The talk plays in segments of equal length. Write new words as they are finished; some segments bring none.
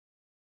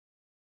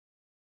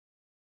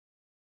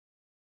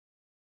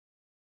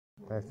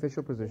My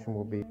official position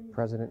will be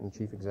President and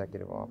Chief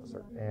Executive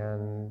Officer.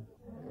 And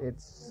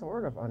it's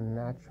sort of a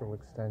natural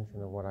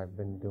extension of what I've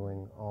been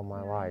doing all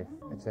my life.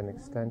 It's an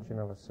extension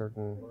of a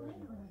certain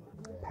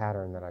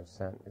pattern that I've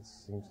sent. It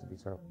seems to be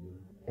sort of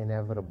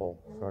inevitable,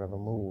 sort of a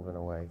move in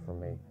a way for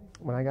me.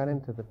 When I got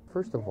into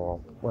first of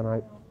all, when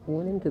I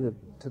went into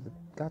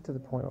got to the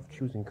point of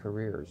choosing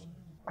careers,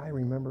 I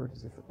remember it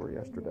as if it were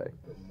yesterday.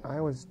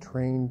 I was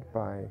trained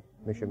by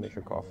Misha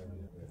Mishakov,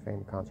 the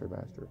famed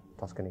concertmaster,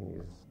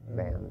 Toscanini's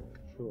band.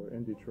 Sure,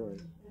 in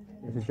Detroit.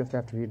 This is just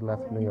after he'd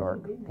left New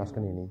York,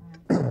 Toscanini,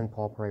 and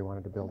Paul Perret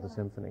wanted to build a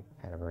symphony.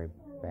 Had a very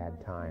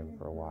bad time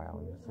for a while,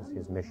 and this was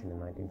his mission in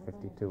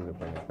 1952 to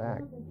bring it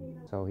back.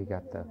 So he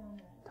got the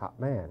top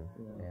man,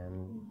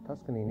 and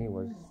Toscanini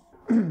was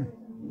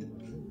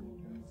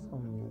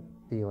some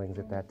feelings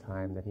at that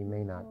time that he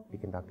may not be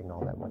conducting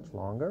all that much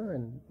longer,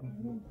 and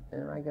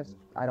I guess,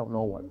 I don't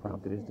know what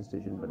prompted his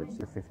decision, but it's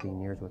for 15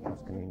 years with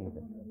Toscanini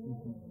that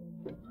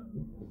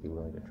he'd be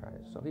willing to try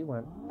it. So he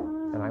went,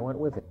 and I went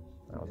with him.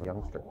 I was a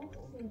youngster.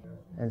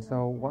 And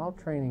so while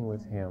training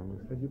with him...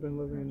 Had you been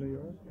living in New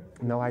York?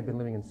 No, I'd been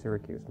living in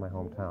Syracuse, my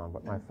hometown,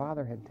 but my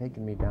father had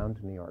taken me down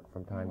to New York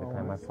from time to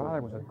time. My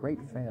father was a great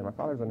fan. My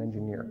father's an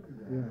engineer.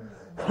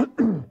 Yeah.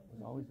 He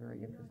was always very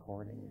interested in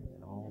recording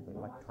and all the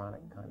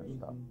electronic kind of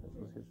stuff. This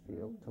was his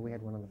field. So we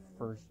had one of the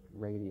first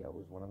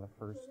radios, one of the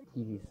first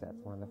TV sets,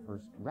 one of the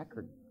first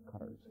record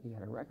cutters. He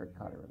had a record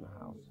cutter in the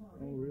house.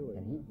 Oh, really?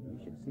 And you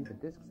should see the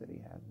discs that he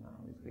has now,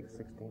 these big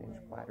 16-inch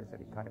platters that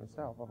he cut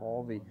himself of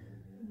all the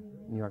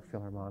New York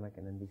Philharmonic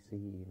and NBC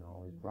and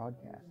all these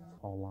broadcasts,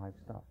 all live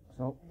stuff.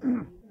 So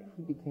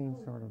he became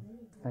sort of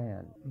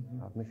fan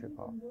of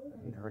Mishakov.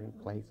 He'd heard him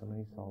play so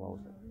many solos,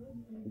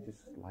 and he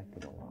just liked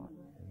him a lot.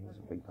 And he was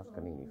a big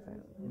Toscanini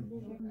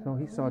fan. So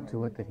he saw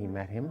to it that he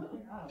met him,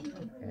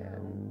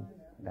 and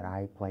that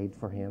I played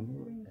for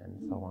him,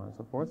 and so on and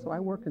so forth. So I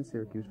worked in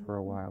Syracuse for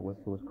a while with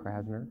Louis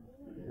Krasner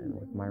and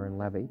with Myron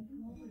Levy,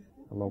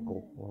 a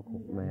local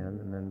man,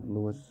 and then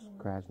Louis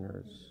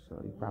Krasner is,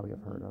 you probably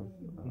have heard of.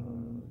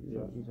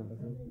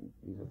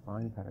 He's a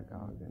fine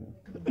pedagogue,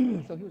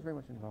 and so he was very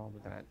much involved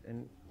with that.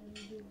 And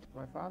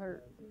my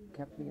father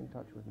kept me in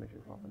touch with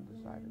Mishakov and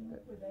decided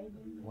that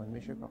when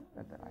Mishakov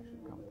said that I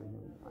should come to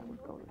him, I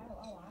would go to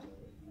him.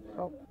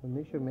 So when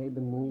Misha made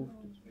the move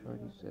to Detroit,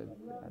 he said,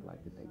 I'd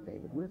like to take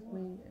David with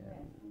me,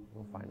 and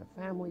we'll find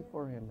a family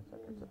for him,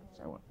 etc., etc.,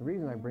 so on. The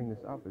reason I bring this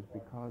up is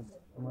because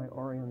my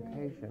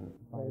orientation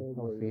by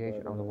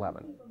association, I was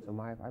 11. So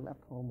I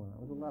left home when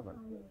I was 11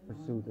 to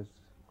pursue this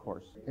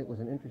course. It was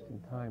an interesting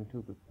time,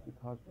 too,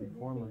 because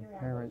before my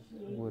parents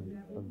would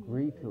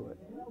agree to it,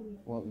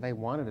 well, they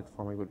wanted it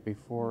for me, but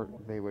before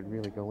they would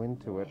really go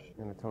into it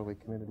in a totally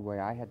committed way,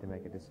 I had to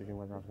make a decision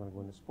whether I was going to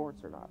go into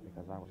sports or not,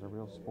 because I was a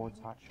real sports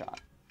hotshot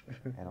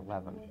at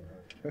 11.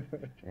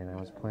 And I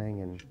was playing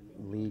in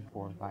league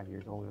 4 and 5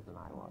 years older than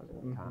I was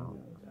in town.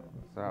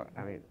 So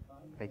I mean,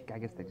 I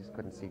guess they just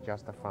couldn't see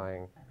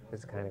justifying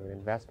this kind of an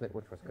investment,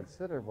 which was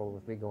considerable,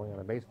 with me going on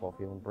a baseball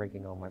field and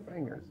breaking all my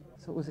fingers.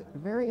 So it was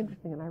very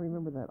interesting, and I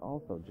remember that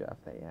also, Jeff.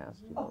 They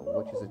asked,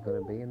 which is it going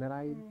to be? And then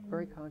I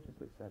very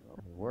consciously said,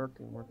 I worked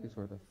these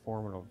were the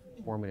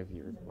formative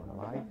years of my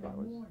life. I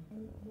was,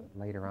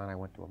 later on, I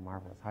went to a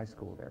marvelous high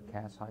school there,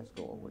 Cass High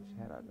School, which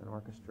had an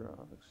orchestra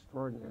of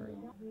extraordinary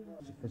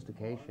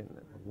sophistication.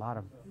 A lot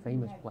of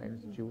famous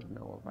players that you would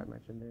know if I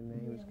mentioned their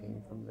names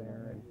came from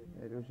there,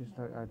 and it was just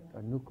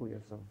a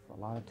nucleus of a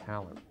lot of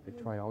talent.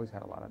 Detroit always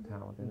had a lot of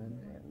talent in it,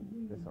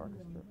 and this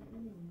orchestra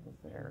was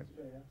there.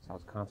 So I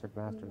was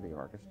concertmaster of the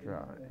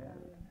orchestra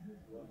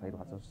and played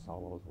lots of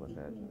solos with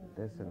it,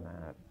 this and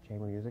that,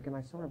 chamber music, and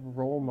I sort of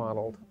role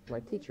modeled my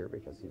teacher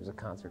because he was a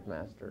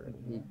concertmaster and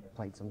he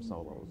played some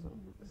solos.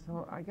 And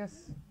so I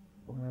guess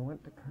when I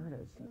went to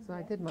Curtis, so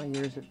I did my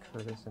years at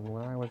Curtis, and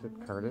when I was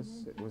at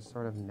Curtis, it was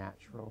sort of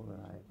natural that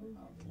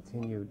I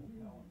continued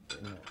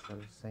in that sort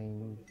of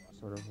same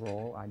sort of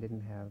role. I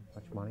didn't have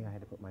much money. I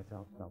had to put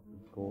myself up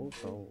in school,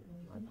 so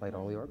I played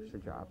all the orchestra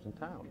jobs in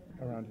town.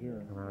 Around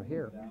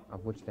here,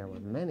 of which there were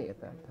many at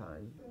that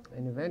time,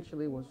 and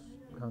eventually was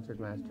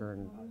concertmaster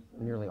in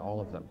nearly all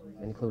of them,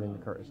 including the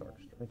Curtis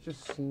Orchestra. It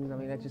just seemed,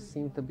 that just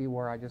seemed to be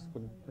where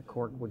the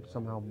cork would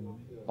somehow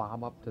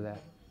bob up to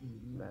that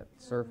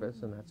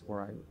surface, and that's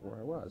where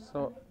I was.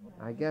 So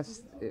I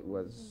guess it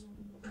was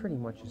pretty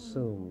much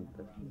assumed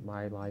that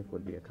my life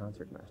would be a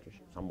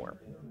concertmastership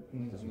somewhere.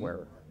 This is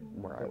where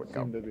I would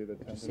go.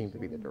 It just seemed to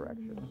be the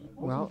direction.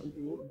 Well,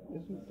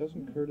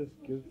 doesn't Curtis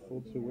give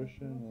full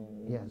tuition?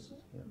 Or yes.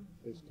 Yeah.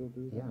 They still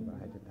do that? Yeah, but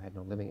I had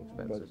no living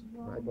expenses.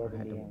 I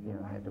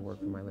had to work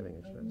for my living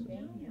expenses.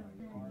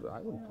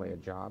 I would play a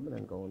job and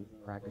then go and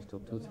practice till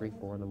 2, 3,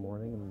 4 in the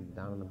morning and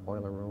down in the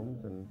boiler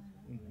rooms, and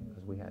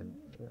because we had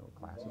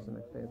classes the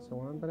next day and so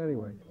on. But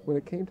anyway, when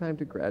it came time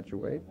to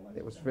graduate,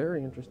 it was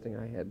very interesting.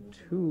 I had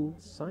 2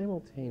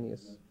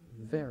 simultaneous,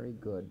 very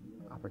good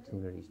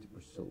opportunities to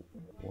pursue.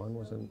 One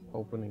was an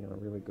opening in a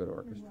really good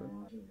orchestra,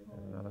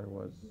 and another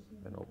was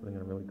an opening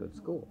in a really good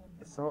school.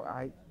 So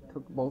I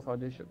took both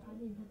auditions.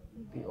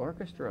 The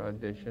orchestra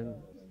audition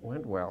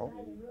went well,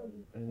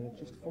 and it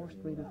just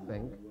forced me to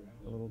think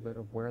a little bit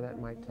of where that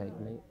might take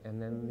me.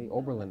 And then the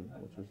Oberlin,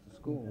 which was the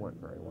school, went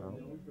very well.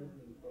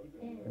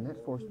 And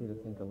that forced me to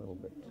think a little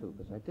bit too,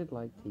 because I did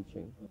like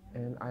teaching,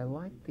 and I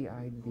liked the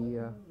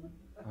idea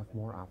of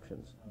more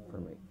options for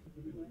me.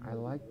 I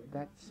liked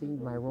that,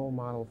 seemed my role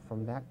model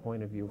from that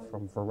point of view,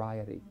 from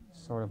variety,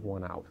 sort of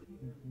won out.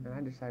 And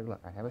I decided,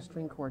 look, I have a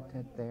string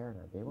quartet there, and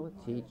I'd be able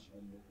to teach,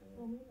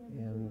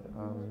 and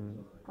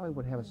probably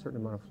would have a certain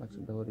amount of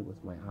flexibility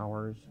with my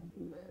hours,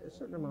 a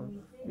certain amount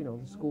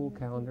of, the school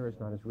calendar is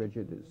not as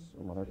rigid as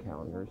some other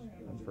calendars,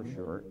 that's for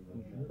sure.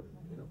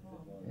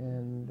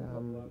 And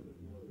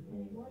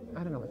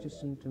I don't know, it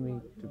just seemed to me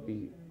to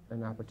be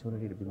an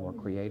opportunity to be more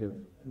creative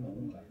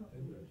and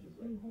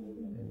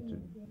to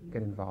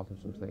get involved in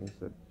some things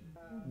that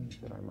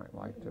I might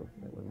like to,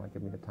 that might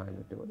give me the time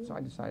to do it. So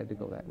I decided to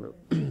go that route.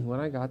 When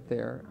I got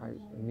there, I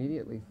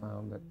immediately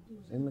found that I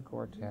was in the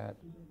quartet,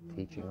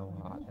 teaching a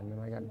lot, and then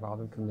I got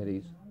involved in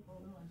committees,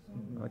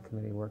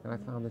 committee work, and I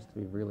found this to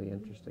be really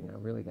interesting. I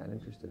really got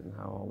interested in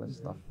how all this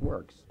stuff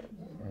works.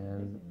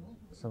 And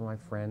some of my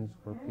friends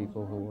were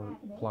people who were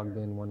plugged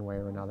in one way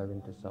or another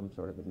into some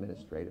sort of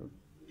administrative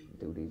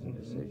duties and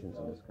decisions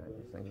and this kind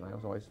of thing, and I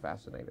was always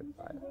fascinated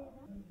by it.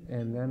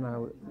 And then I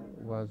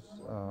was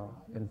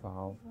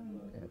involved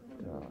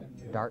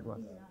at Dartmouth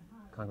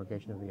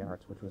Congregation of the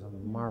Arts, which was a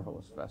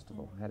marvelous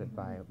festival headed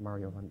by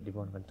Mario di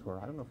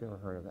Bonaventura. I don't know if you ever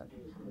heard of that.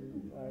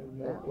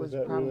 That was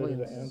probably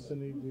related to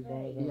Anthony di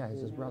Bonaventura? Yeah,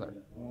 he's his brother.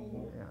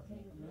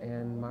 Yeah,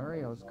 and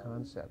Mario's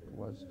concept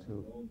was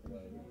to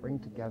bring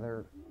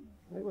together.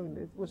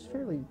 It was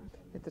fairly,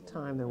 at the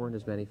time there weren't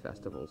as many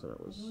festivals, and it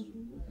was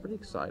pretty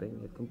exciting.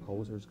 We had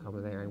composers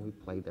come there and we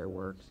played their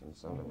works, and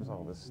so there was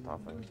all this stuff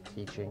and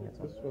teaching. This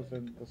was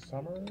in the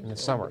summer? In the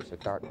summers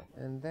at Dartmouth.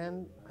 And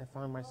then I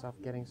found myself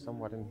getting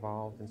somewhat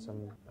involved in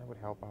I would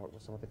help out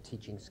with some of the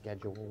teaching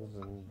schedules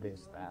and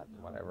this, that,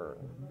 whatever.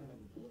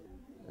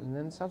 And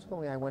then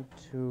subsequently I went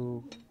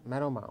to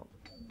Meadowmount,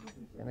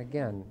 and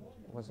again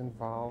was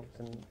involved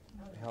in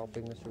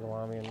helping Mr.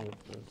 Galamian with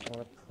some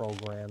of the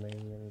programming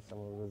and some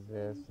of the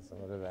this and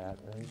some of the that.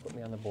 And he put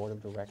me on the board of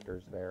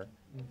directors there,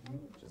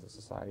 which is the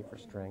Society for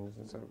Strings.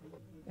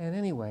 And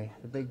anyway,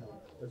 the big...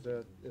 Is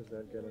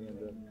that getting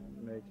into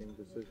making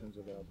decisions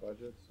about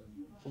budgets?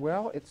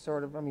 Well, it's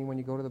sort of, when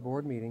you go to the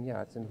board meeting,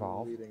 yeah, it's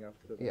involved. Leading up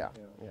to that.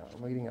 Yeah,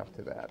 leading up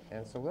to that.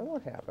 And so then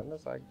what happened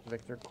is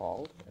Victor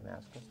called and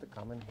asked us to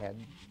come and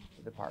head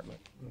the department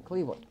in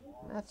Cleveland.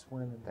 And that's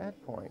when, at that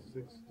point...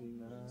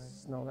 69?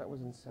 No, that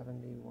was in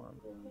 71.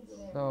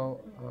 So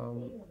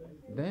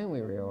then we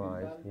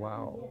realized,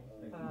 wow,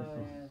 this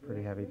is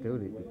pretty heavy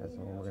duty, because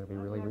we're going to be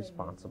really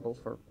responsible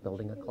for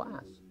building a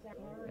class.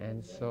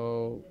 And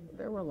so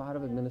there were a lot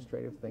of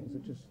administrative things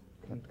that just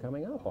kept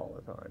coming up all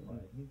the time.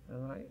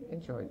 And I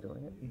enjoyed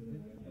doing it.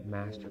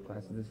 Master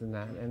classes, this and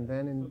that. And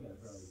then in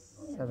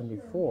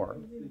 74,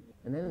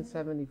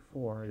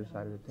 I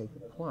decided to take the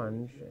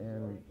plunge,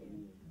 and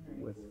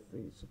with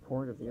the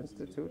support of the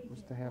Institute,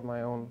 was to have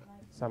my own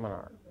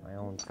seminar, my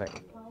own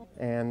thing.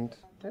 And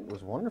it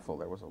was wonderful.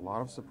 There was a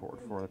lot of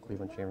support for the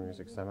Cleveland Chamber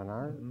Music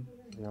Seminar.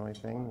 The only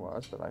thing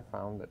was that I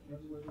found that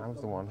I was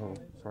the one who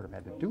sort of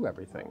had to do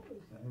everything.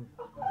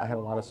 I had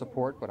a lot of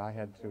support, but I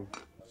had to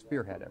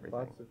spearhead everything.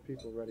 Lots of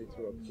people ready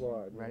to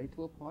applaud. Ready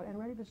to applaud and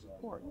ready to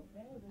support.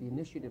 The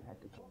initiative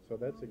had to come. So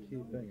that's a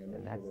key thing.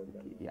 And that's the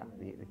key, yeah,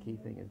 the key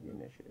thing is the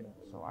initiative.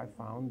 So I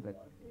found that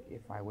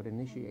if I would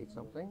initiate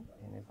something,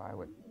 and if I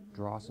would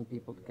draw some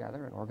people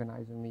together and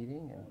organize a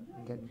meeting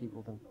and get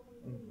people to,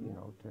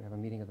 to have a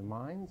meeting of the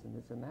minds and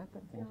this and that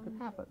things could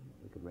happen.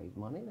 We could raise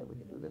money, that we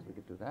could do this, we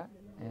could do that.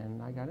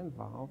 And I got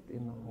involved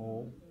in the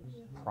whole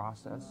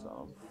process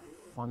of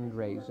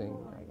fundraising.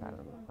 I got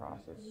in the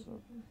process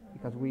of,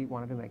 because we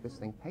wanted to make this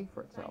thing pay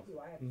for itself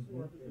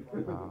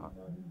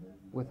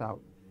without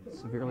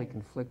severely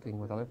conflicting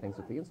with other things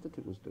that the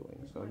Institute was doing.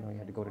 So, you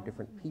had to go to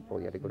different people,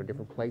 you had to go to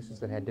different places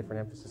that had different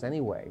emphasis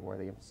anyway, where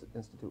the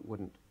Institute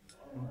wouldn't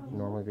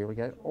normally be able to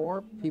get it,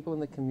 or people in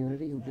the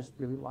community who just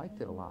really liked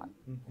it a lot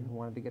and who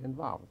wanted to get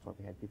involved. That's why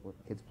we had people,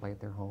 kids play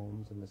at their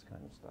homes and this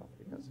kind of stuff,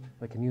 because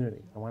the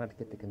community. I wanted to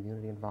get the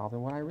community involved,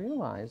 and what I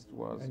realized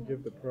was... And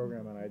give the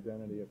program an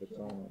identity of its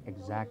own.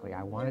 Exactly.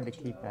 I wanted to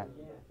keep that,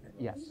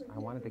 yes, I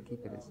wanted to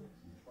keep it as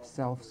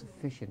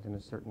self-sufficient in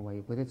a certain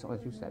way, with its,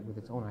 as you said, with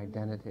its own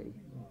identity,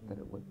 that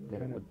it would...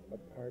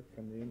 apart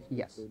from the Institute.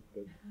 Yes,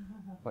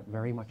 but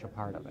very much a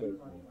part of it.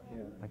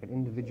 Like an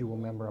individual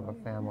member of a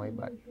family,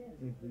 but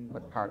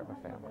part of a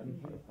family,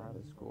 part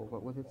of the school,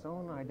 but with its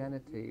own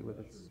identity,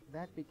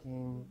 that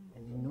became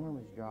an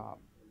enormous job,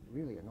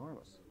 really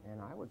enormous.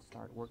 And I would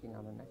start working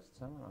on the next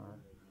seminar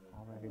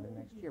already the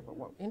next year. But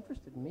what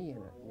interested me in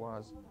it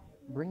was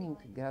bringing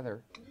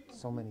together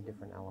so many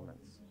different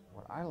elements.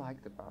 What I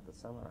liked about the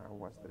seminar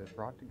was that it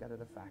brought together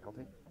the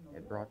faculty,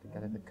 it brought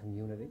together the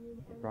community,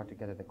 it brought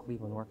together the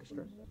Cleveland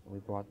Orchestra, and we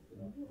brought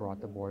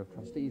the Board of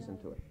Trustees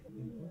into it.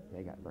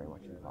 They got very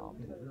much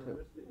involved in it too.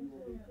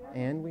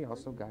 And we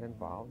also got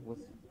involved with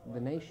the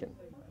nation.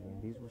 I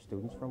mean, these were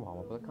students from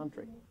all over the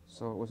country.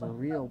 So it was a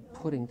real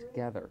putting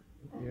together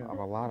of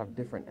a lot of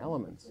different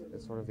elements.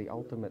 It's sort of the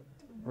ultimate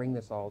bring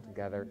this all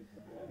together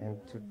and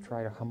to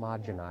try to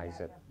homogenize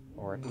it,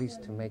 or at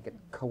least to make it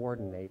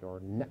coordinate or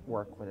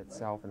network with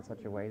itself in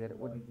such a way that it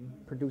would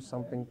produce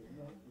something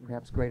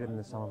perhaps greater than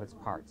the sum of its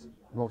parts.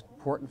 The most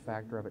important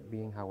factor of it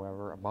being,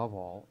 however, above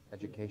all,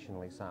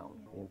 educationally sound.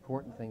 The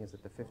important thing is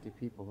that the 50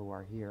 people who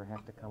are here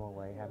have to come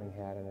away having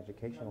had an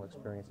educational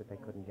experience that they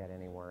couldn't get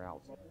anywhere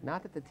else.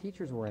 Not that the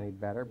teachers were any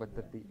better, but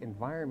that the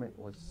environment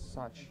was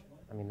such.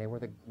 I mean,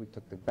 we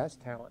took the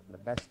best talent and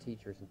the best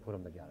teachers and put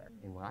them together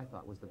in what I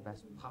thought was the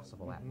best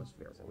possible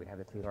atmosphere. So we'd have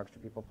the Cleveland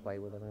Orchestra people play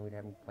with them, and we'd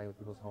have them play with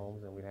people's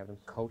homes, and we'd have them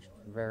coached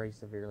very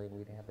severely, and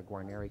we'd have the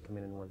Guarneri come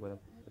in and work with them.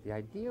 But the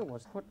idea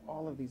was to put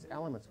all of these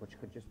elements, which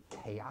could just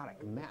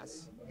chaotic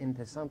mess,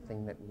 into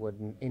something that would,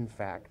 in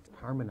fact,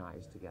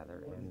 harmonize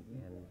together and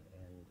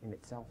in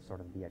itself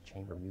sort of be a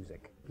chamber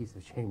music, piece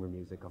of chamber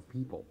music of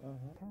people.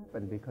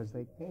 Happened because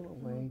they came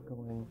away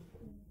going,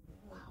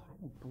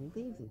 I don't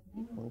believe these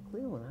people in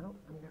Cleveland.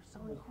 I mean, they're so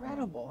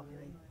incredible. I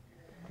mean,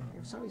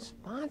 they're so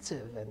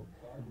responsive,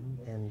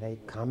 and they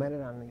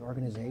commented on the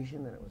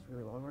organization, and it was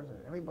really well organized,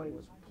 and everybody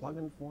was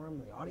plugging for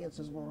them. The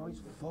audiences were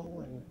always full,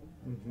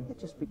 and it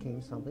just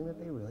became something that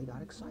they really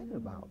got excited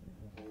about.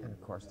 And of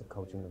course, the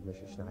coaching of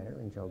Misha Schneider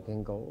and Joe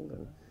Gingold,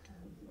 and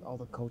all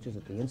the coaches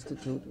at the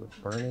Institute with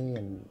Bernie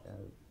and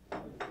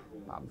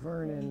Bob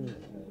Vernon, and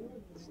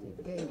Steve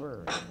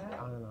Gaber, and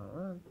on and on and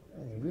on.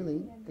 And they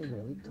really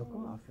took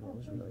off, and it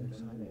was really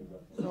exciting.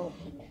 So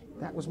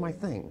that was my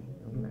thing.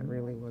 I mean, that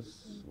really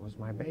was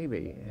my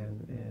baby,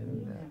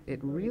 and it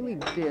really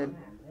did,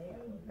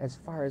 as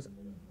far as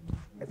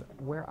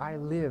where I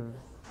live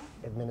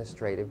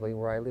administratively,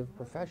 where I live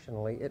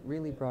professionally, it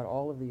really brought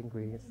all of the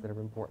ingredients that are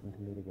important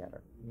to me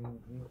together.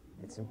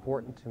 It's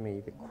important to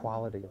me the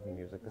quality of the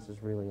music. This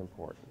is really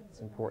important.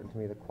 It's important to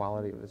me the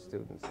quality of the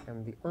students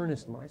and the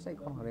earnest. When I say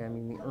quality, I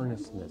mean the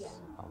earnestness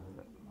of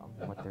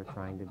what they're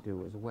trying to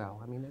do as well.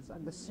 I mean, it's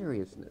the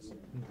seriousness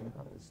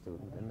of the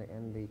student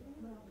and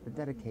the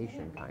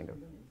dedication kind of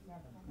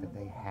that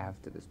they have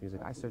to this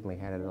music. I certainly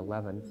had it at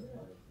 11.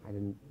 I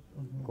didn't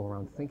go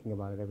around thinking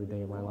about it every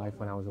day of my life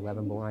when I was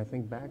 11, but when I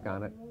think back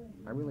on it,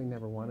 I really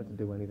never wanted to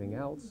do anything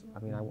else. I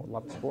mean, I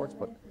loved sports,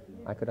 but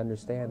I could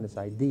understand this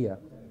idea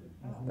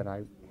that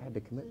I had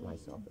to commit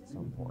myself at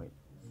some point.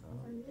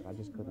 I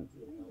just couldn't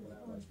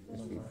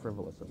just be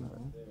frivolous about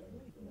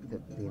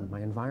it.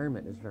 My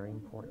environment is very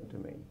important to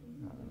me.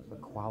 The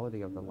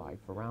quality of the life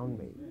around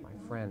me, my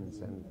friends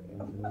and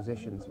the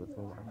musicians with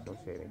whom I'm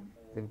associating.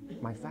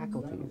 My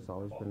faculty has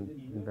always been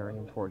very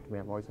important to me.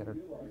 I've always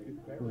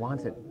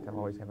wanted to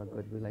always have a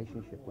good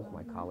relationship with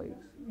my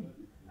colleagues.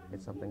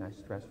 It's something I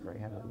stress very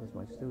heavily with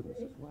my students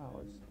as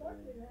well, is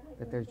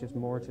that there's just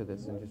more to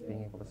this than just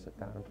being able to sit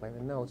down and play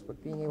the notes,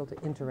 but being able to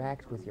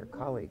interact with your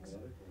colleagues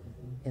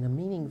in a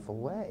meaningful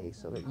way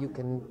so that you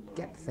can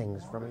get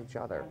things from each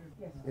other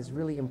is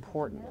really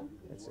important.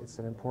 It's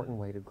an important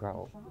way to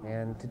grow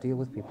and to deal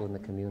with people in the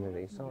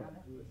community. So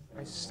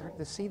I started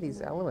to see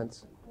these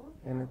elements,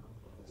 and it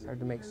started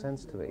to make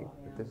sense to me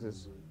that this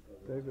is...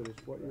 David,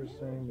 is what you're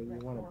saying that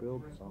you want to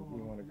build something,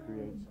 you want to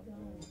create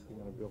something, you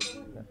want to build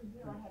something.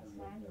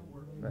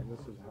 Right.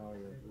 This is how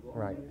you're...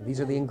 Right.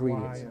 These are the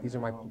ingredients. These are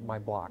my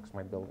blocks,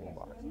 my building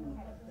blocks.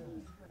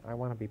 I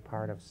want to be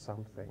part of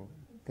something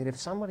that if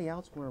somebody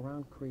else were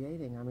around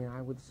creating, I mean,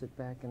 I would sit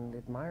back and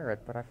admire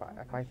it, but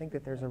if I think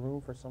that there's a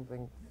room for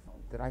something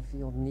that I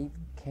feel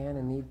can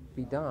and need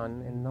be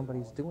done, and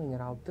nobody's doing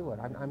it, I'll do it.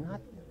 I'm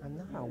not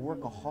a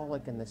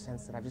workaholic in the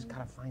sense that I've just got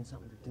to find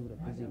something to do to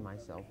busy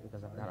myself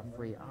because I've got a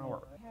free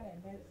hour.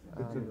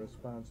 It's in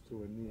response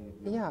to a need.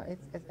 Yeah,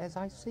 as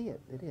I see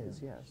it, it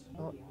is, yes.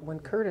 Well, when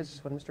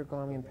Mr.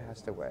 Gaumian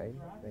passed away,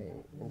 they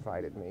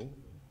invited me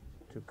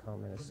to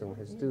come and assume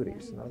his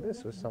duties. Now,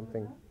 this was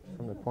something,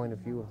 from the point of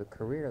view of the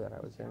career that I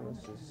was in,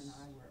 this is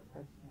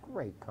a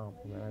great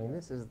compliment. I mean,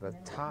 this is the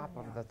top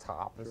of the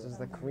top. This is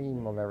the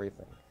cream of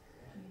everything.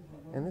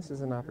 And this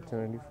is an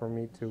opportunity for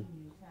me to,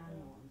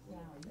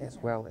 as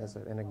well as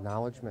an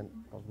acknowledgement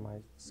of my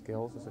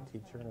skills as a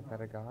teacher and a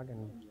pedagogue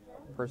and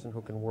a person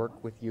who can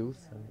work with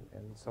youth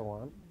and so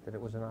on, that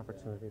it was an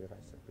opportunity that I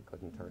simply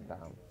couldn't turn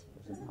down.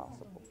 It was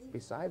impossible.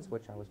 Besides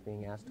which, I was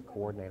being asked to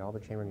coordinate all the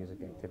chamber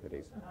music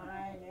activities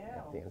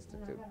at the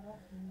Institute.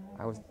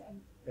 I was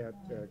At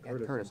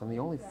Curtis. I'm the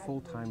only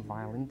full-time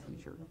violin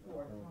teacher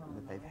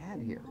that they've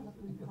had here.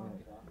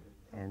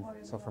 And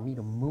so for me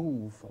to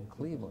move from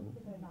Cleveland,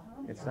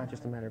 it's not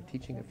just a matter of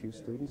teaching a few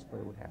students, but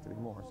it would have to be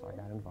more. So I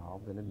got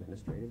involved in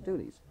administrative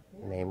duties,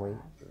 namely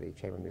the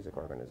chamber music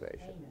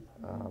organization.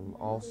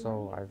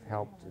 Also, I've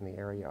helped in the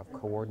area of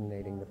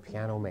coordinating the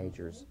piano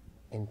majors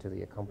into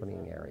the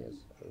accompanying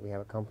areas. We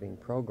have an accompanying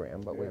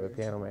program, but we have the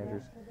piano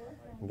majors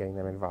and getting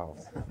them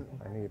involved.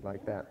 I need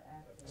like that.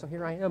 So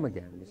here I am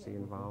again, you see,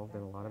 involved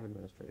in a lot of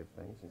administrative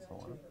things and so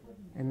on.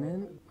 And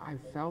then I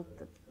felt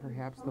that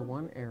perhaps the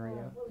one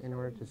area, in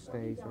order to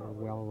stay sort of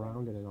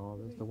well-rounded in all of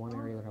this, the one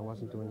area that I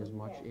wasn't doing as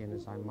much in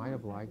as I might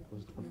have liked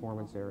was the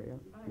performance area.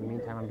 In the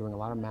meantime, I'm doing a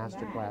lot of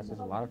master classes,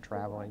 a lot of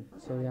traveling.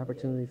 So the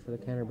opportunity for the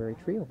Canterbury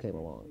Trio came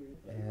along.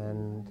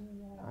 And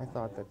I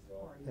thought that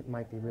it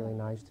might be really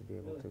nice to be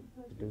able to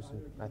do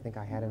some, I think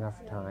I had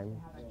enough time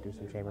to do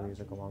some chamber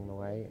music along the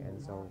way, and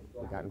so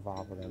we got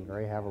involved with them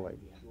very heavily.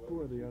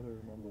 Who are the other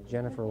members?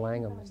 Jennifer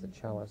Langham is the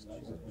cellist.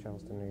 She's a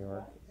cellist in New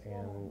York.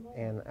 And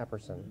Ann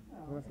Epperson. I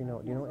don't know if you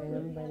know. Do you know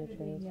Ann by any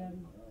chance?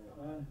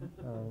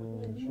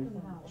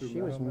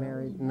 She was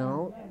married.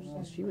 No,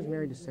 she was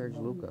married to Serge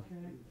Luca.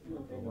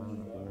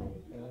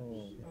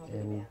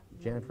 And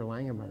Jennifer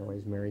Langham, by the way,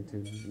 is married to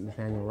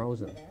Nathaniel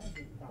Rosen.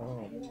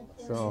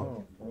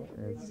 So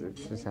it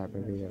just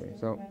happened to be there.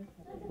 So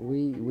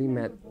we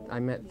met.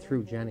 I met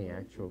through Jenny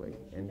actually,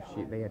 and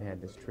they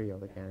had this trio,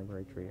 the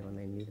Canterbury Trio, and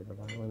they needed a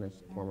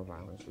violinist. Former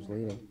violinist was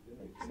leading.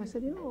 So I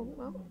said,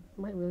 well,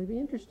 it might really be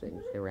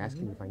interesting. They were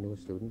asking if I knew a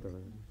student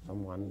or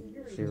someone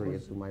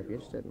serious who might be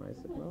interested, and I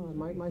said, well, I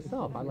might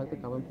myself. I'd like to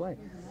come and play.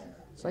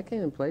 So I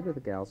came and played with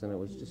the gals, and it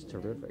was just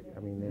terrific. I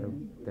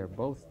mean, they're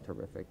both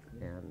terrific,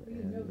 and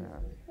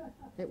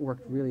it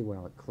worked really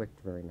well. It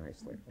clicked very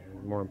nicely.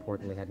 And more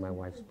importantly, had my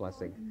wife's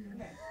blessing.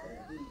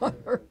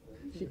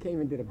 She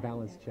came and did a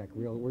balance check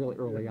real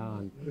early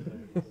on.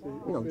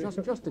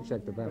 Just to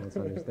check the balance,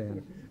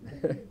 understand.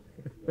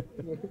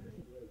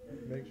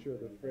 Make sure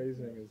the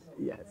phrasing is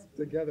yes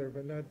together,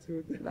 but not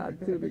too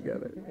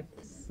together.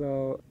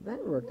 So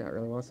that worked out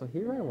really well. So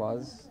here I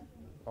was,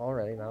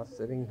 already now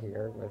sitting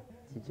here with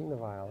teaching the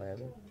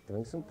violin,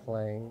 doing some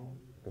playing,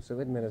 doing some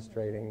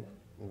administrating,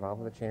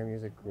 involved with the chamber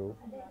music group,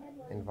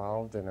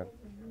 involved in a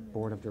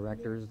board of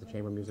directors, the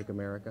Chamber Music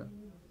America.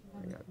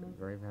 I got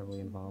very heavily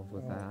involved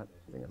with that.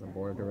 Being on the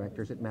board of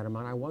directors at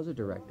Metamount. I was a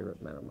director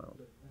at Metamount.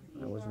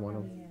 I was one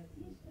of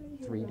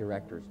 4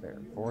 directors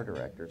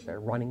there,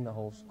 running the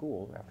whole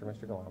school after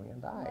Mr.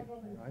 Galamian died.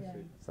 I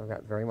see. So I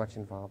got very much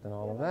involved in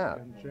all of that.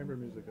 And Chamber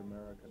Music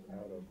America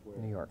out of where?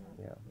 New York,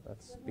 yeah.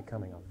 That's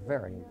becoming a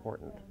very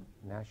important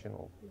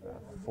national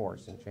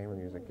force in chamber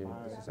music.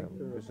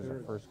 This is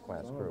a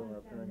first-class group. Some of them are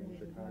appearing in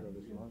Chicago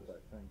this month,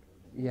 I think.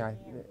 Yeah.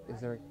 Is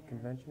there a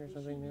convention or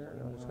something there?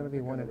 No, there's going to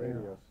be one at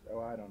radio.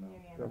 Oh, I don't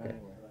know. Okay.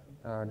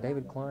 Anyway.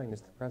 David Klein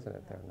is the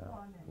president there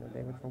now. You know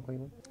David from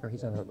Cleveland? Or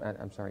he's on the,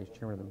 I'm sorry, he's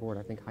chairman of the board.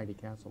 I think Heidi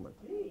Castleman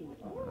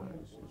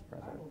is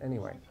president.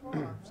 Anyway,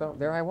 so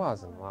there I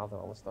was involved in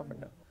all the stuff I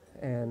did.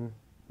 And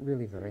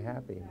really very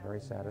happy, very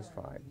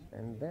satisfied.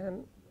 And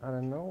then, out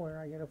of nowhere,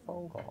 I get a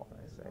phone call. And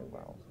I say,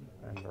 well,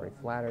 I'm very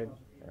flattered,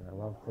 and I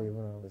love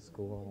Cleveland, I love the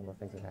school, and all the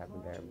things that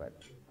happened there, but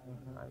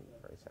I'm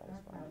very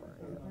satisfied where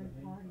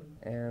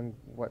I am. And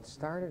what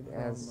started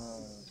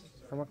as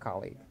from a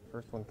colleague,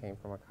 first one came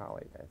from a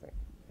colleague, I think,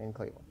 in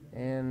Cleveland.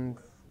 And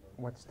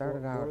what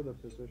started out...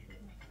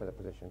 For the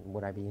position.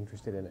 Would I be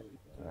interested in it?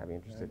 Would I be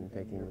interested in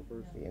taking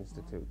the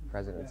Institute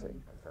presidency?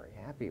 I'm very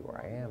happy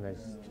where I am.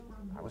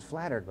 I was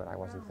flattered, but I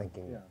wasn't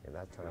thinking in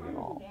that term at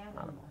all.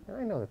 Not at all. And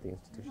I know that the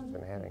institution's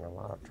been having a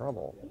lot of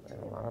trouble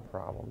and a lot of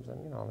problems,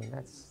 and I mean,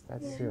 that's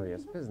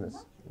serious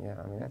business. Yeah,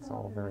 I mean, that's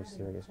all very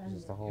serious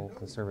because the whole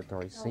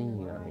conservatory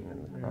scene, I mean,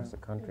 across the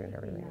country and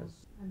everything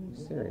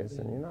is serious.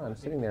 And I'm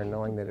sitting there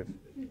knowing that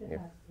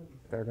if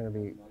there are going to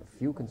be a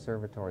few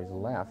conservatories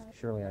left,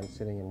 surely I'm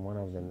sitting in one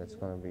of them that's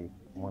going to be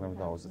one of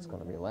those that's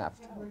going to be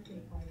left.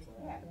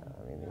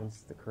 I mean,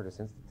 the Curtis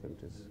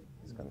Institute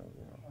is going to,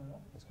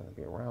 it's going to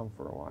be around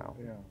for a while.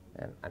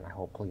 Yeah. And I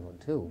hope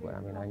Cleveland too. But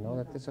I mean, I know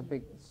that there's a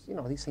big,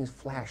 these things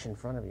flash in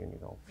front of you, and you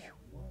go, phew.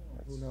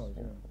 Who knows?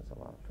 There's a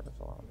lot of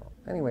trouble.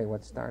 Anyway,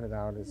 what started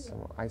out as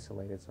some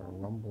isolated sort of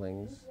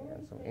rumblings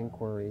and some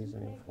inquiries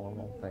and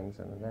informal things,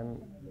 and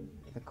then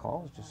the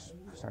calls just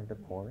started to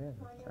pour in.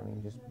 I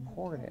mean, just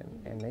poured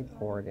in, and they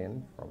poured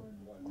in from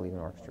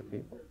Cleveland Orchestra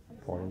people,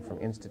 poured in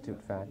from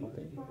Institute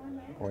faculty,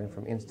 poured in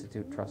from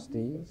Institute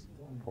trustees,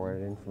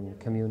 poured in from the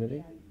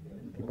community,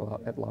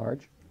 people at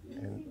large.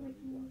 And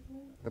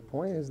the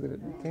point is that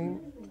it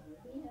became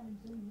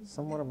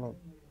something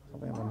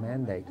of a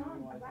mandate.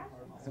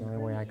 It's the only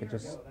way I could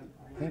just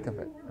think of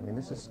it. I mean,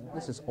 this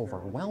is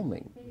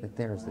overwhelming that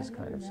there's this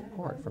kind of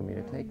support for me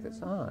to take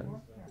this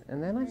on.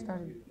 And then I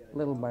started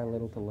little by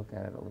little to look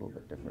at it a little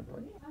bit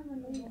differently.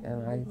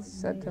 And I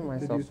said to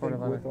myself, Did you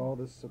think with all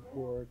this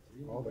support,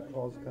 all the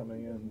calls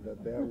coming in,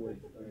 that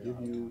would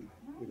give you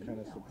the kind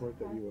of support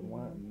that you would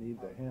want and need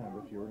to have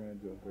if you were going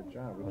to do a good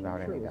job?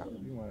 Without any doubt.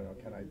 You want to know,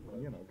 can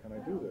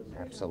I do this?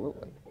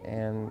 Absolutely.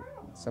 And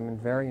some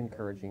very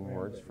encouraging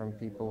words from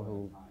people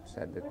who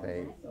said that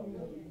they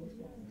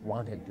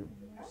wanted to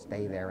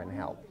stay there and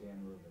help.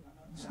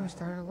 So I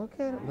started to look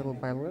at it little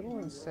by little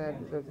and said,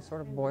 it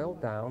sort of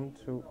boiled down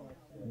to,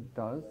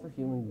 does the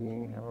human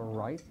being have a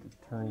right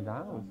to turn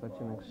down such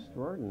an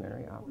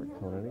extraordinary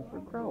opportunity for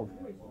growth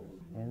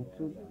and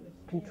to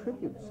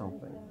contribute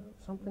something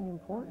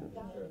important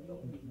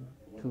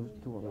to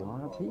a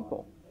lot of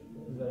people?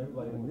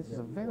 I mean, this is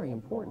a very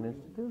important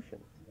institution.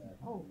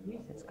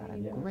 It's got a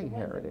great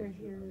heritage.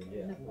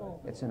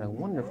 It's in a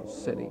wonderful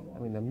city. I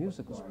mean, the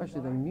musical,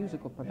 especially the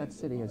musical part, that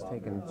city has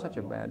taken such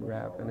a bad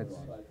rap, and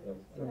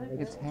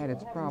it's had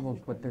its problems,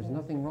 but there's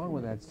nothing wrong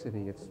with that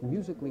city. It's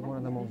musically one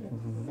of the most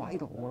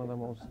vital, one of the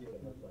most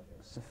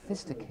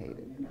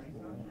sophisticated,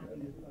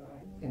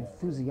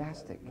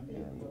 enthusiastic,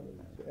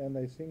 and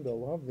they seem to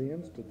love the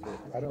Institute.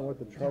 I don't know what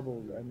the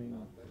trouble, I mean...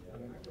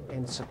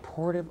 And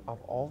supportive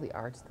of all the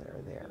arts that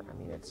are there. I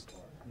mean, it's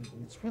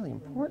really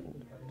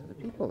important to the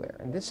people there.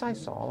 And this I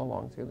saw all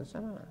along through the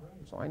seminar.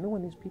 So I knew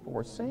when these people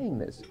were saying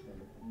this,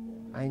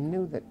 I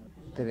knew that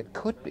it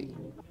could be.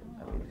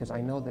 I mean, because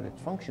I know that it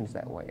functions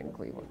that way in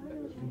Cleveland.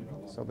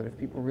 So that if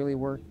people really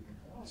were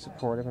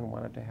supportive and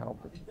wanted to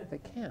help, they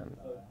can.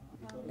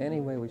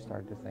 Anyway, we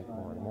started to think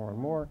more and more and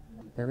more.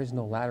 There is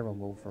no lateral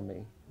move for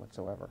me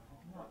whatsoever.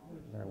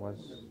 There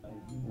was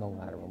no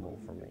lateral move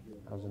for me.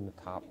 I was in the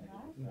top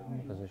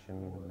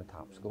position in the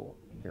top school,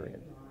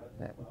 period.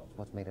 That's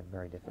what's made it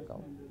very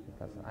difficult,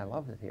 because I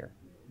loved it here.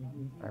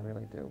 I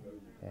really do.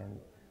 And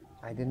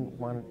I didn't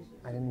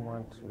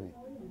want to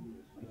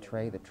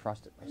betray the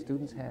trust that my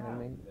students had in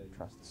me, the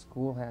trust the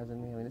school has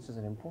in me. I mean, this is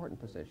an important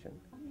position.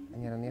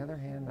 And yet, on the other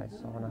hand, I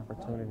saw an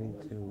opportunity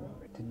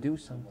to do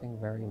something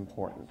very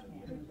important.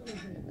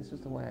 And this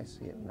is the way I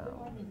see it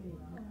now.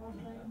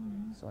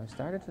 So I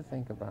started to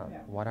think about,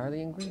 what are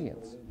the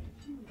ingredients?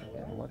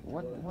 And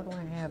what do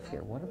I have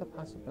here? What are the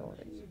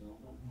possibilities?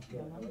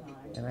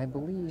 And I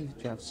believe,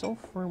 Jeff, so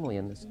firmly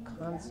in this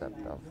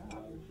concept of,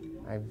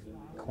 I've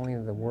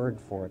coined the word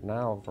for it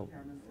now,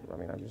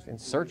 I'm just in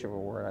search of a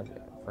word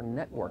for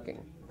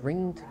networking.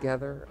 Bringing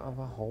together of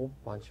a whole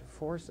bunch of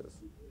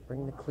forces.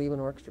 Bring the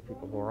Cleveland Orchestra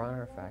people who are on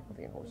our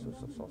faculty and who are so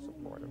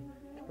supportive.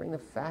 To bring the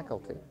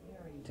faculty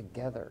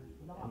together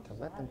and to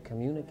let them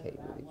communicate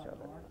with each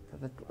other.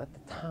 Let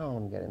the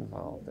town get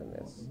involved in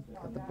this.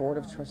 Let the Board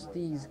of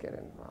Trustees get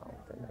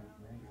involved in it.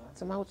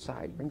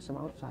 Let bring some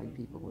outside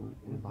people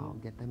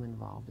involved, get them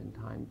involved in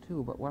time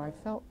too. But what I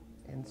felt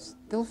and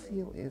still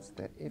feel is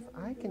that if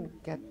I can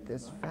get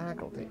this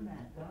faculty,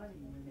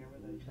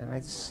 and I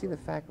see the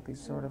faculty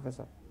sort of as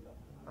a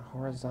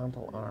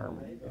horizontal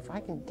arm, if I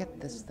can get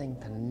this thing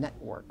to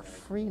network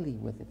freely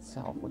with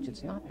itself, which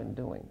it's not been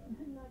doing,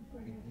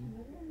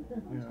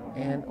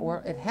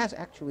 or it has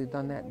actually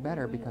done that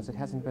better because it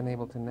hasn't been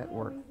able to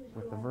network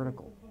with the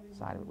vertical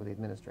side of it, with the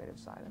administrative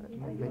side of it.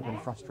 They've been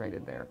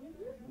frustrated there.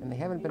 And they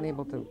haven't been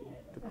able to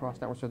cross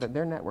network, so that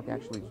their network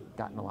actually has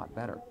gotten a lot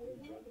better.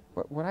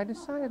 But what I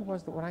decided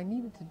was that what I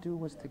needed to do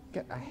was to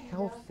get a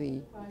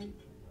healthy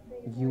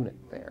unit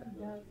there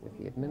with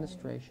the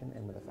administration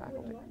and with the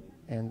faculty.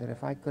 And that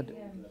if I could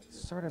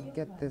sort of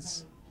get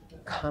this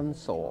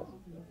console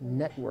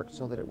networked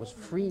so that it was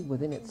free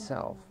within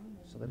itself,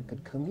 so that it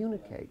could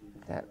communicate,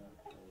 that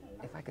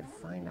if I could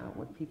find out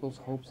what people's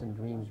hopes and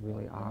dreams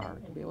really are,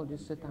 to be able to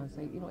just sit down and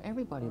say,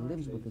 everybody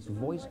lives with this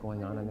voice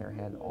going on in their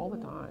head all the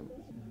time.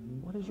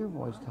 What is your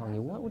voice telling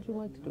you? What would you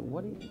like to do?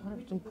 What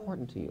is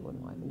important to you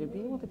in life? And to be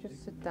able to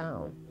just sit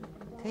down,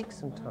 take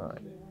some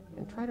time,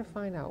 and try to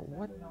find out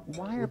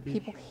why are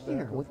people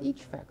here with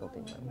each faculty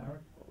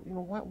member?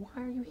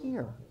 Why are you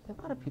here? There are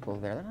a lot of people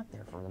there. They're not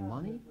there for the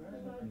money.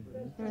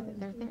 They're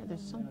there.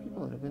 There's some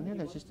people that have been there.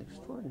 There's just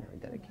extraordinary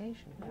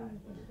dedication.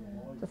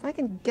 So if I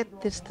can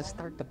get this to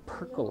start to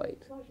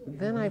percolate,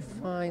 then I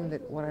find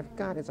that what I've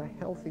got is a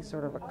healthy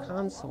sort of a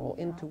console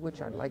into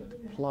which I'd like to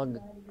plug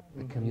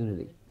the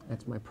community.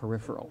 That's my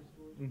peripheral,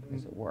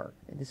 as it were.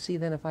 And to see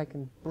then if I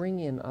can bring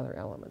in other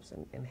elements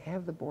and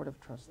have the Board of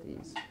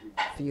Trustees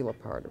feel a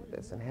part of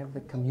this and have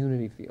the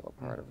community feel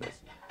a part of this.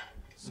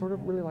 Sort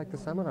of really like the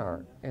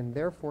seminar, and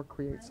therefore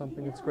create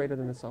something that's greater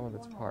than the sum of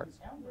its parts.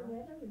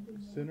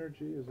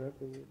 Synergy, is that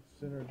the word?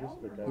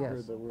 Synergistic? I've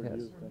heard the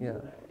word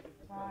used.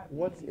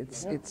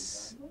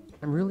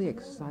 I'm really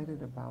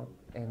excited about,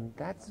 and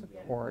that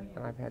support,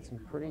 and I've had some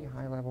pretty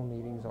high-level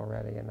meetings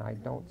already, and I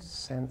don't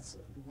sense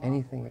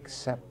anything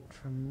except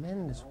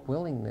tremendous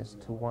willingness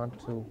to want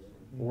to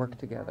work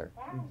together.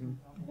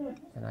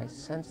 And I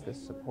sense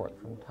this support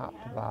from top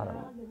to bottom.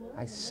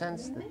 I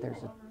sense that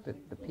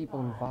that the people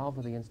involved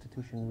with the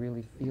institution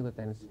really feel that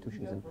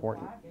institution is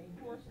important.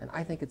 And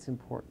I think it's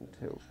important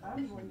too.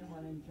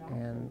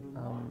 And,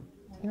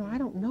 I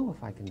don't know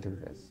if I can do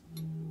this.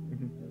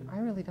 I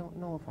really don't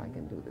know if I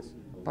can do this.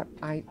 But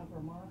I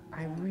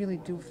really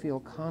do feel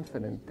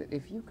confident that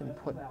if you can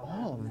put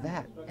all of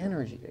that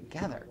energy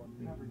together,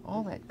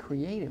 all that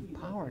creative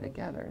power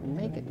together, and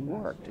make it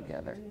work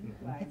together,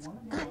 it's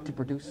got to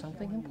produce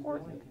something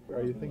important.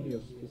 Are you thinking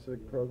of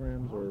specific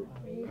programs or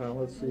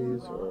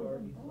policies?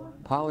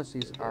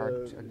 Policies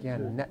are,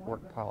 again,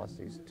 network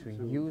policies, to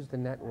use the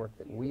network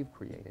that we've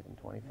created in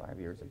 25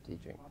 years of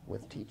teaching,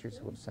 with teachers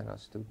who have sent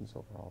us students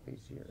over all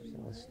these years,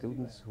 and with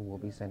students who will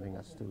be sending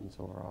us students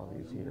over all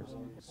these years.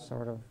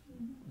 Sort of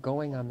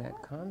going on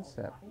that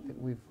concept that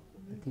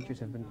the teachers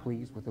have been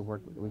pleased with the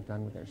work that we've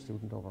done with their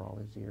student over all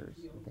these years.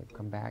 They've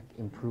come back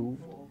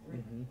improved.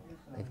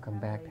 They've come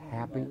back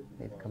happy.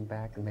 They've come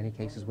back, in many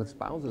cases, with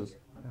spouses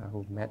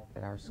who've met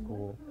at our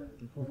school,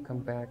 who've come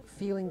back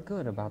feeling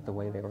good about the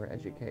way they were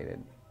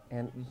educated.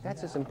 And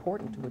that's as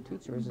important to a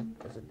teacher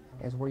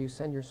as where you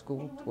send your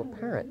school to a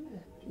parent.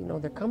 You know,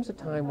 there comes a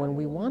time when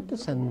we want to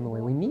send them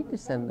away. We need to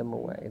send them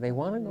away. They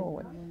want to go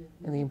away.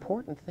 And the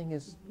important thing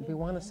is we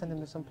want to send them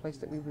to some place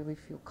that we really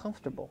feel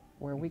comfortable,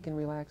 where we can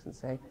relax and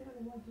say,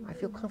 I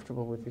feel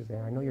comfortable with you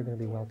there. I know you're going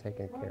to be well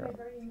taken care of.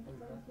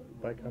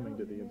 By coming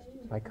to the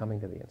Institute. By coming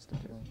to the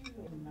Institute.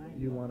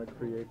 You want to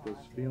create this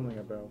feeling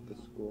about the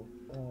school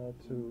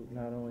to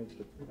not only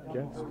to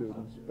get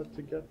students, but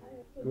to get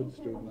good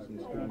students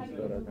and students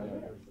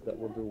that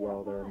will do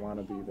well there and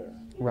want to be there.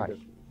 Right.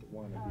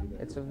 Want to be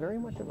there. It's a very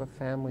much of a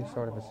family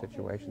sort of a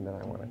situation that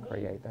I want to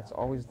create. That's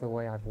always the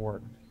way I've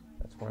worked.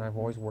 That's when I've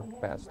always worked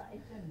best,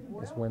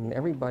 is when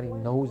everybody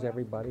knows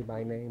everybody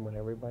by name, when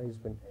everybody's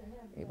been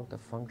able to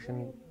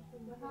function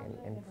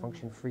and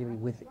function freely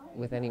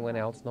with anyone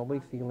else,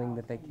 nobody feeling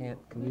that they can't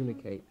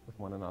communicate with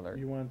one another.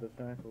 You want the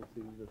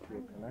faculty to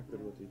feel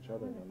connected with each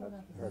other, and that's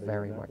part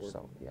Very of your much network.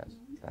 so, yes.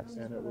 That's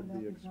And it would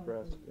be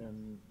expressed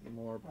in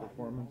more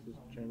performances,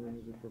 chamber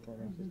music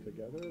performances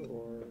together,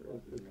 or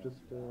is it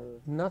just...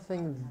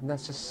 nothing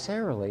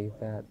necessarily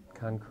that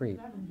concrete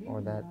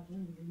or that,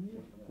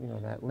 you know,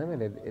 that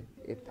limited.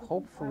 It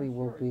hopefully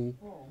will be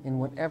in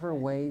whatever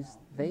ways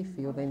they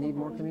feel they need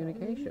more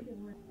communication.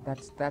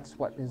 That's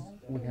what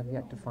we have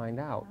yet to find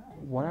out.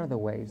 What are the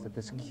ways that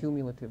this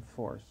cumulative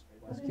force,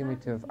 this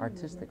cumulative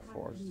artistic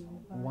force,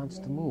 wants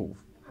to move?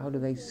 How do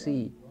they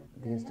see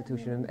the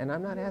institution? And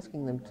I'm not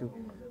asking them to.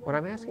 What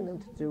I'm asking them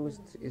to do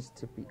is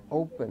to be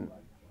open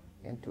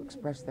and to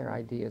express their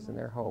ideas and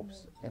their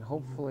hopes. And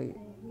hopefully,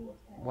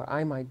 what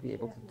I might be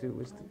able to do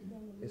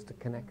is to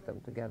connect them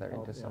together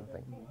into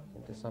something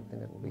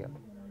that will be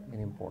an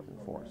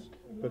important force.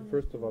 But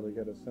first of all, to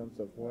get a sense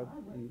of what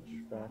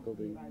each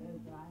faculty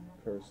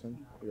person,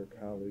 your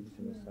colleagues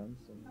in a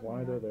sense, and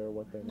why they're there,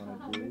 what they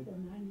want to do,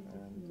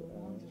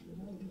 and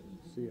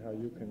see how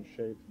you can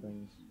shape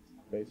things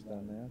based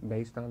on that.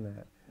 Based on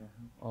that.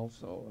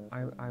 Also,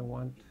 I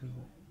want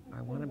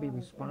to be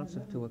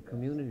responsive to a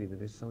community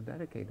that is so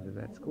dedicated to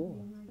that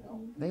school.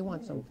 They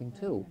want something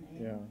too.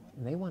 Yeah.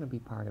 And they want to be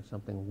part of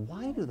something.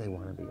 Why do they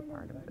want to be a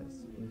part of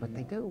this? But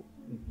they do.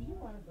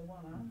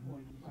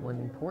 When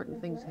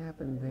important things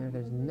happen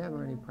there's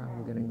never any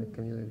problem getting the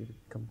community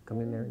to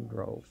come in there in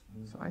droves.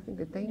 So I think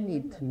that they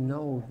need to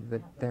know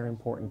that they're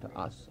important to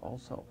us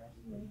also.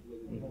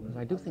 Because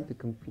I do think the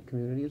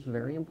community is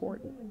very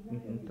important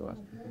to us,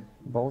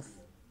 both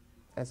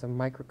as a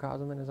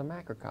microcosm and as a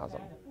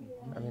macrocosm.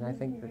 I mean, I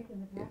think that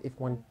if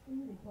one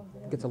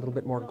gets a little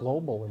bit more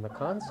global in the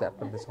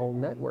concept of this whole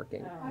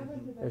networking,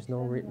 there's no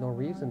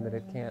reason that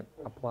it can't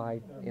apply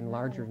in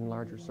larger and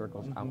larger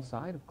circles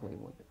outside of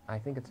Cleveland. I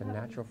think it's a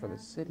natural for the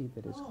city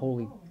that is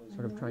wholly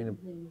sort of trying to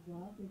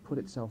put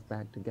itself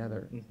back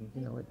together.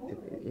 You know, it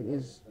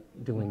is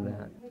doing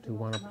that, to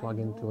want to plug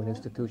into an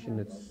institution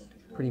that's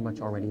pretty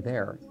much already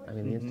there. I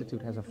mean, the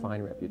Institute has a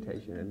fine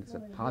reputation, and it's a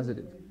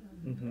positive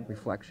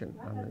reflection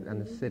on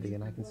the city,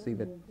 and I can see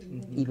that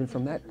even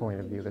from that point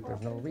of view that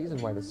there's no reason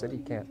why the city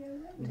can't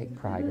take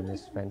pride in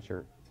this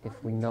venture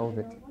if we know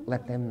that,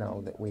 let them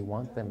know that we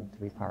want them to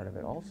be part of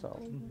it also.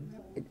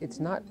 It's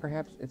not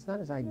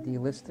as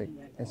idealistic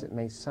as it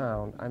may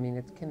sound. I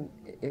mean,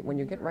 when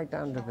you get right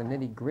down to the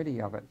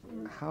nitty-gritty of it,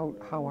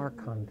 how are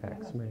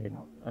contacts made?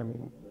 I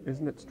mean,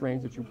 isn't it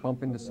strange that you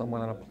bump into someone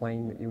on a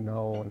plane that you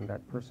know, and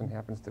that person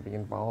happens to be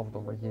involved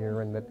over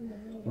here, and that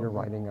you're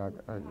writing the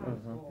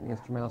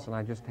instrumentals, and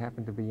I just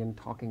happen to be in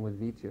talking with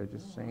Vitya,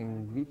 just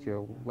saying,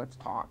 Vitya, let's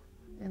talk.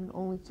 And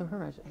only to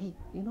her, I said, hey,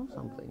 you know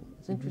something?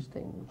 It's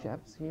interesting.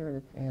 Jeff's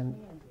here, and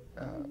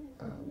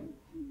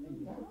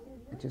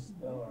it just...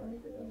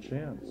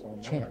 Chance.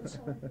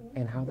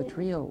 And how the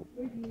trio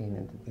came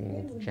into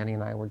being. Jenny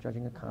and I were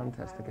judging a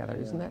contest together.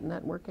 Isn't that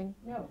networking?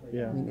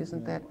 Yeah. I mean,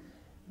 isn't that...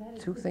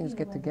 Two things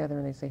get together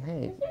and they say,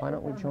 hey, why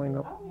don't we join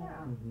up?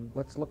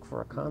 Let's look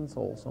for a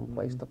console,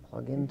 someplace to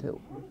plug into.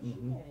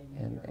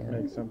 And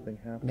make something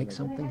happen. Make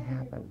something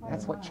happen.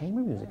 That's what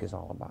chamber music is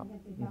all about.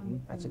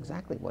 That's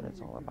exactly what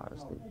it's all about,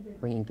 is the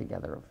bringing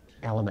together of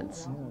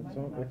elements.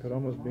 Yeah, it could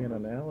almost be an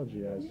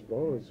analogy, I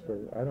suppose,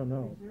 for, I don't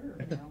know,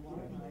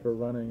 for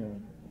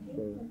running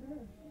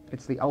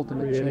it's the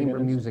ultimate chamber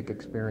music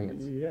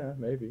experience. Yeah,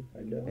 maybe,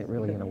 I guess. It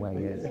really, in a way,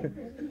 is.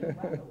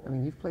 I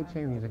mean, you've played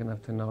chamber music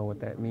enough to know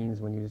what that means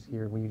when you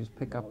just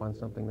pick up on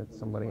something that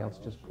somebody else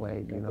just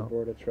played, you know? The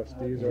board of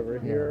trustees over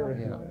here.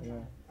 Yeah.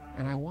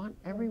 And I want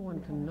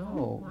everyone to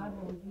know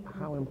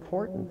how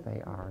important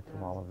they are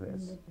to all of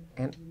this.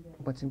 And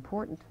what's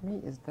important to me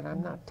is that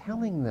I'm not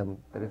telling them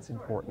that it's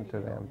important to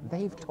them.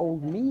 They've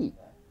told me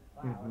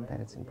that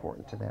it's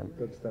important to them.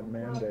 That's the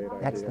mandate idea.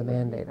 That's the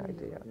mandate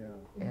idea.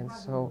 Yeah. And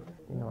so,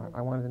 you know,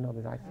 I wanted to know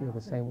that I feel the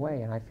same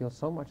way, and I feel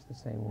so much the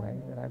same way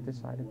that I've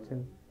decided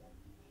to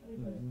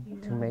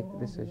make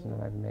the decision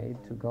that I've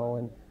made to go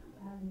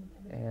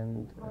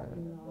and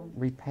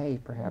repay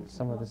perhaps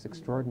some of this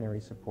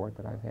extraordinary support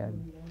that I've had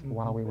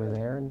while we were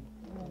there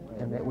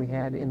and that we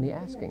had in the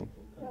asking,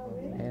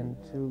 and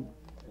to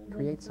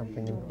create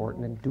something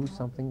important and do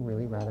something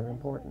really rather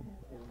important.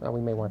 We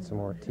may want some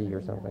more tea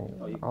or something.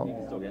 Oh, you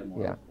can still get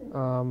more.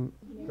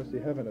 Yeah. Because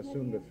you haven't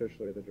assumed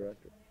officially the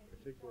director.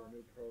 Particular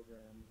new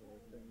programs or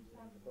things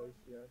in place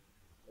yet?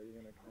 Are you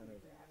going to kind of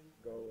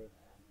go with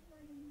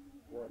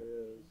what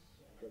is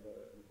for the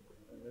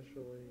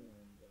initially?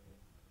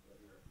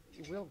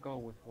 We'll go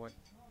with what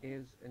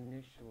is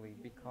initially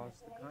because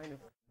the kind of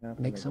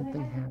Make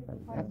something happen.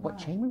 That's what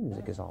chamber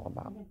music is all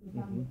about.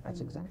 That's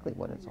exactly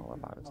what it's all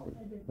about. It's the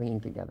bringing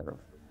together of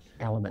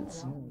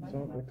elements.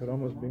 So it could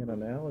almost be an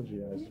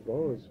analogy, I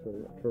suppose,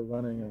 for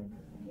running a...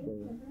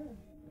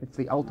 It's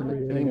the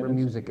ultimate chamber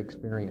music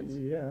experience.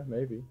 Yeah,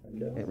 maybe, I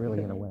guess. It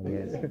really, in a way,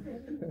 is.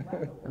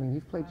 I mean,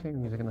 you've played chamber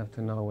music enough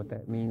to know what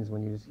that means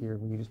when you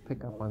just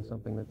pick up on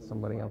something that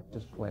somebody else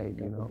just played,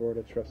 you know. The Board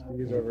of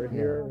Trustees over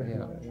here.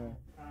 Yeah.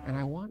 And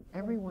I want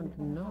everyone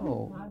to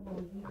know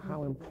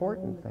how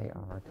important they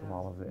are to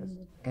all of this.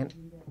 And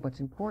what's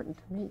important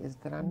to me is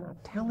that I'm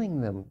not telling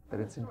them that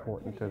it's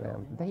important to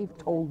them. They've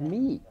told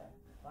me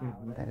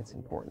that it's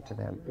important to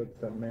them. That's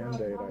the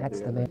mandate idea. That's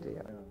the mandate.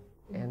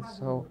 Yeah. And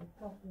so,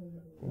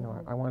 you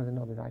know, I wanted to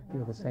know that I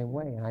feel the same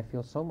way, and I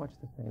feel so much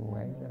the same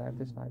way that I've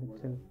decided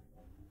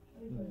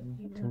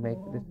to make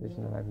the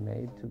decision that I've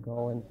made to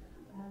go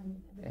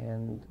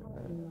and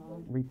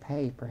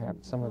repay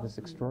perhaps some of this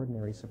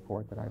extraordinary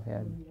support that I've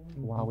had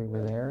while we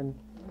were there and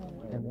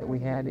that we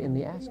had in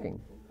the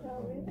asking,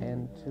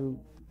 and to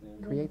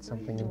create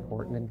something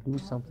important and do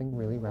something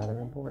really rather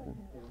important.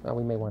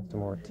 We may want some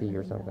more tea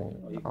or something.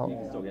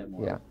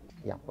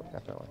 Yeah,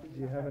 definitely. Do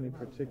you have any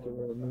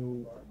particular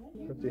new,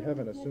 but you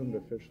haven't assumed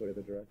officially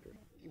the director?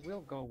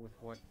 We'll go with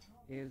what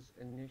is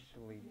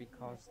initially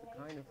because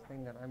the kind of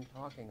thing that I'm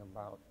talking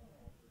about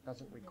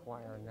doesn't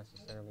require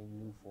necessarily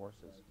new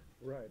forces.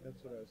 Right,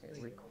 that's what I was thinking.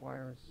 It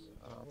requires,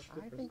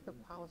 I think the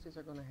policies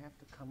are going to have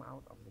to come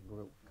out of the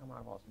group, come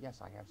out of all.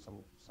 Yes, I have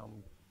some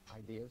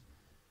ideas,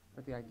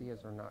 but the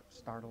ideas are not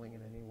startling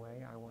in any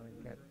way. I want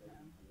to get,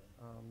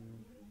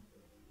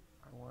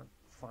 I want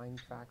fine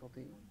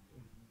faculty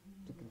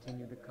to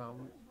continue to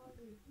come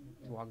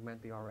to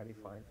augment the already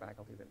fine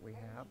faculty that we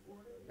have.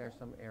 There's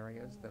some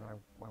areas that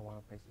I want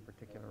to pay some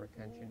particular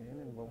attention in,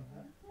 and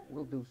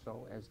we'll do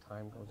so as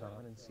time goes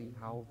on and see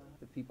how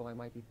the people I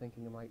might be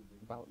thinking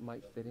about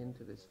might fit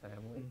into this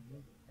family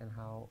and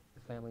how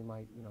the family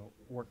might, you know,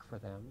 work for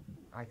them.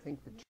 I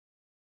think that